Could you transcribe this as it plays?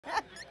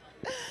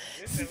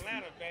It's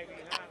Atlanta, baby.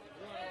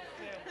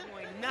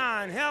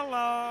 107.9.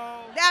 Hello.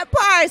 That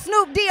part,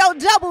 Snoop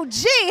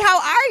D-O-double-G. How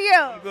are you?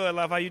 I'm good,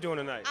 love. How you doing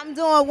tonight? I'm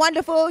doing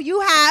wonderful.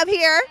 You have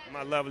here.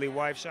 My lovely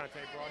wife, Shantae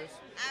brought us.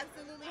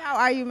 Absolutely. How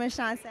are you, Miss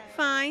Shantae?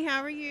 Fine,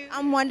 how are you?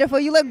 I'm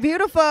wonderful. You look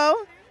beautiful.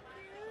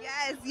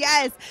 Yes,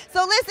 yes.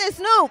 So listen,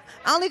 Snoop,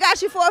 I only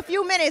got you for a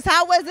few minutes.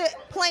 How was it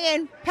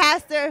playing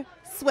Pastor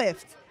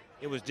Swift?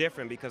 It was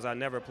different because I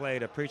never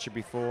played a preacher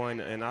before,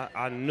 and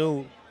I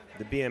knew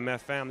the BMF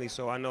family,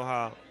 so I know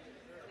how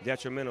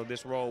detrimental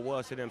this role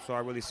was to them. So I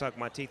really sunk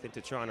my teeth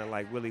into trying to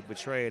like really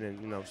betray it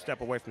and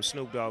step away from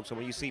Snoop Dogg. So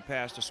when you see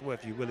Pastor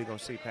Swift, you really gonna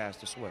see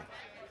Pastor Swift.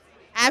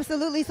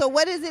 Absolutely. So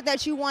what is it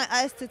that you want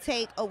us to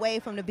take away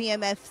from the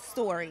BMF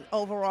story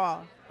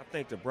overall? I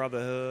think the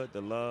brotherhood,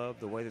 the love,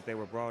 the way that they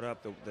were brought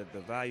up, the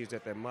values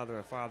that their mother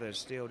and father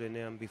instilled in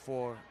them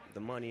before the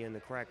money and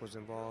the crack was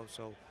involved.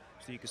 So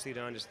you can see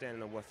the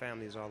understanding of what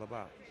family is all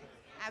about.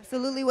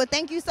 Absolutely. Well,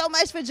 thank you so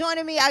much for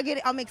joining me.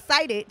 I'm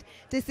excited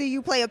to see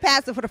you play a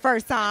pastor for the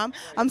first time.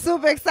 I'm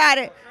super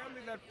excited. A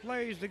family that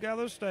plays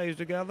together stays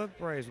together.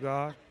 Praise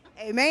God.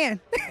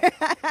 Amen.